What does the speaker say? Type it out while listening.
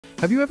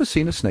Have you ever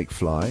seen a snake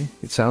fly?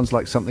 It sounds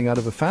like something out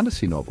of a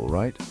fantasy novel,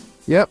 right?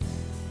 Yep,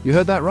 you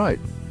heard that right.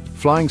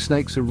 Flying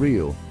snakes are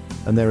real,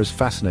 and they're as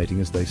fascinating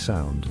as they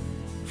sound.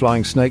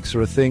 Flying snakes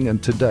are a thing,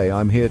 and today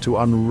I'm here to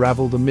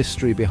unravel the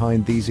mystery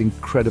behind these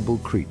incredible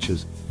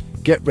creatures.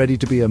 Get ready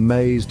to be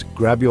amazed,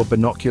 grab your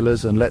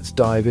binoculars, and let's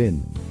dive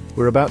in.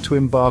 We're about to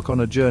embark on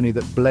a journey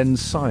that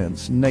blends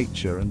science,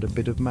 nature, and a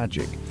bit of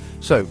magic.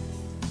 So,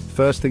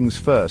 first things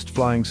first,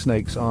 flying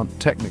snakes aren't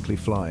technically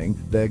flying,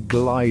 they're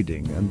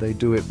gliding, and they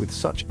do it with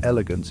such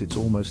elegance it's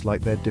almost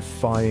like they're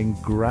defying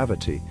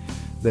gravity.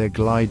 They're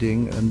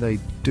gliding, and they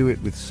do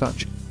it with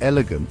such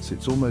elegance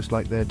it's almost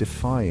like they're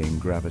defying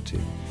gravity.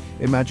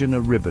 Imagine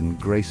a ribbon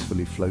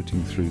gracefully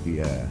floating through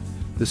the air.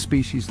 The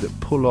species that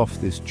pull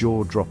off this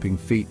jaw-dropping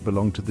feat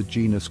belong to the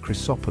genus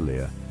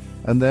Chrysopolia,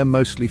 and they're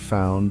mostly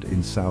found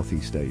in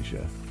Southeast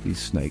Asia. These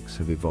snakes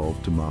have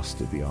evolved to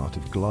master the art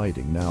of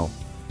gliding. Now,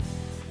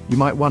 you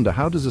might wonder,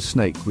 how does a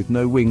snake with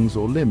no wings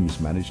or limbs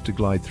manage to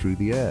glide through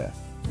the air?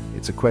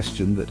 It's a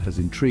question that has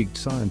intrigued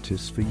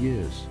scientists for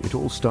years. It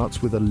all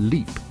starts with a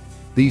leap.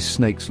 These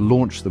snakes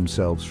launch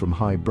themselves from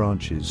high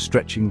branches,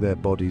 stretching their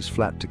bodies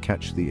flat to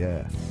catch the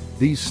air.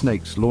 These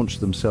snakes launch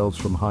themselves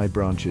from high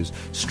branches,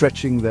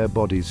 stretching their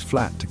bodies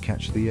flat to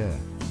catch the air.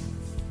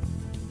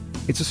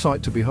 It's a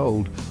sight to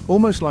behold,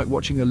 almost like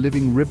watching a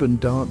living ribbon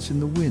dance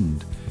in the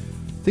wind.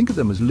 Think of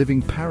them as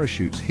living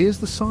parachutes. Here's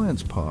the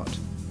science part.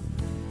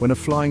 When a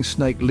flying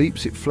snake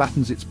leaps, it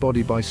flattens its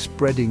body by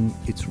spreading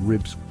its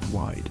ribs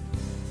wide.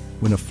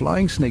 When a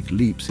flying snake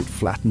leaps, it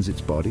flattens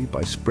its body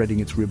by spreading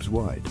its ribs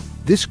wide.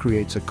 This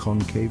creates a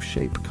concave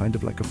shape, kind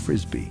of like a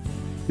frisbee.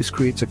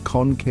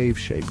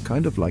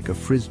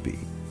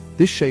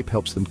 This shape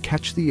helps them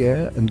catch the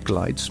air and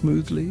glide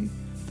smoothly.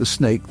 The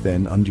snake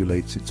then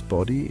undulates its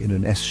body in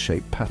an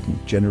S-shaped pattern,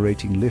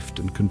 generating lift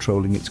and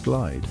controlling its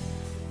glide.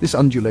 This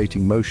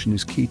undulating motion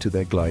is key to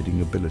their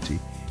gliding ability.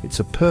 It's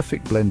a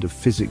perfect blend of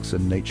physics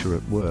and nature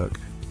at work.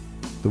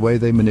 The way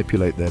they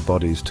manipulate their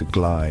bodies to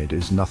glide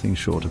is nothing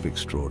short of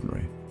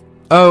extraordinary.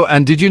 Oh,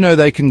 and did you know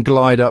they can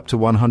glide up to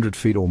 100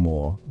 feet or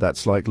more?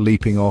 That's like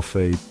leaping off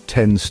a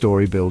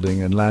 10-story building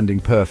and landing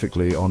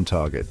perfectly on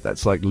target.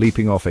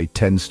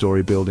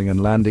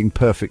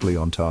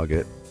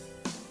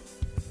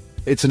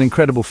 It's an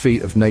incredible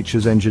feat of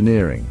nature's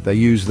engineering. They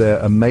use their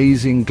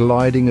amazing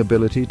gliding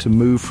ability to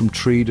move from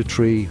tree to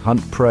tree,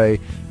 hunt prey,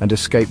 and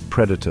escape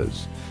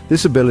predators.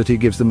 This ability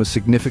gives them a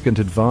significant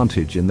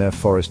advantage in their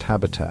forest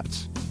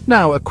habitats.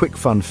 Now, a quick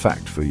fun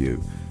fact for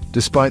you.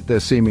 Despite their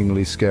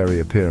seemingly scary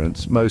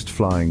appearance, most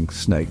flying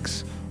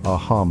snakes are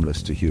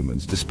harmless to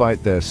humans.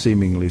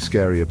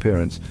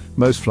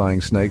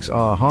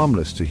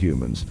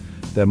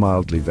 They're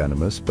mildly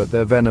venomous, but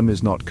their venom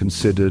is not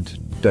considered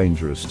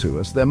dangerous to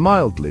us.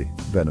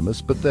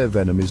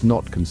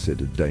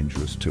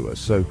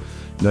 So,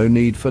 no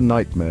need for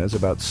nightmares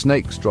about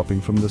snakes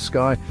dropping from the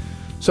sky.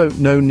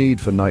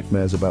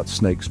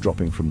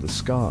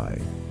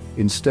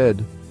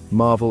 Instead,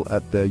 marvel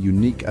at their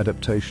unique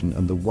adaptation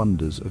and the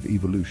wonders of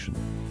evolution.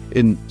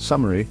 In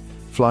summary,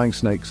 flying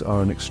snakes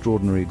are an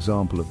extraordinary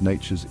example of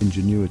nature's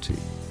ingenuity.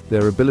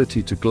 Their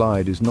ability to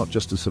glide is not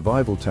just a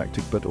survival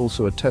tactic, but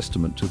also a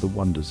testament to the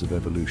wonders of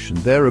evolution.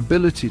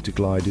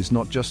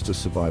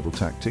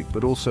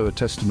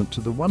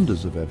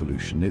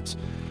 It's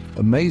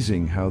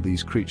amazing how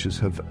these creatures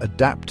have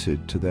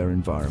adapted to their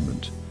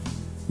environment.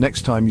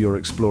 Next time you're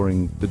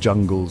exploring the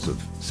jungles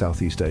of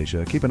Southeast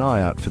Asia, keep an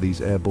eye out for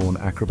these airborne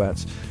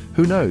acrobats.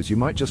 Who knows, you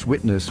might just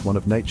witness one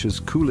of nature's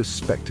coolest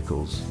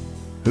spectacles.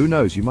 Thanks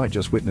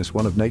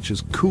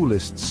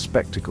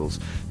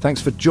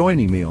for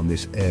joining me on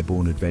this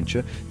airborne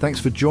adventure.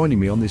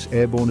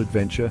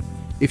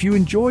 If you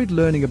enjoyed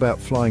learning about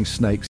flying snakes,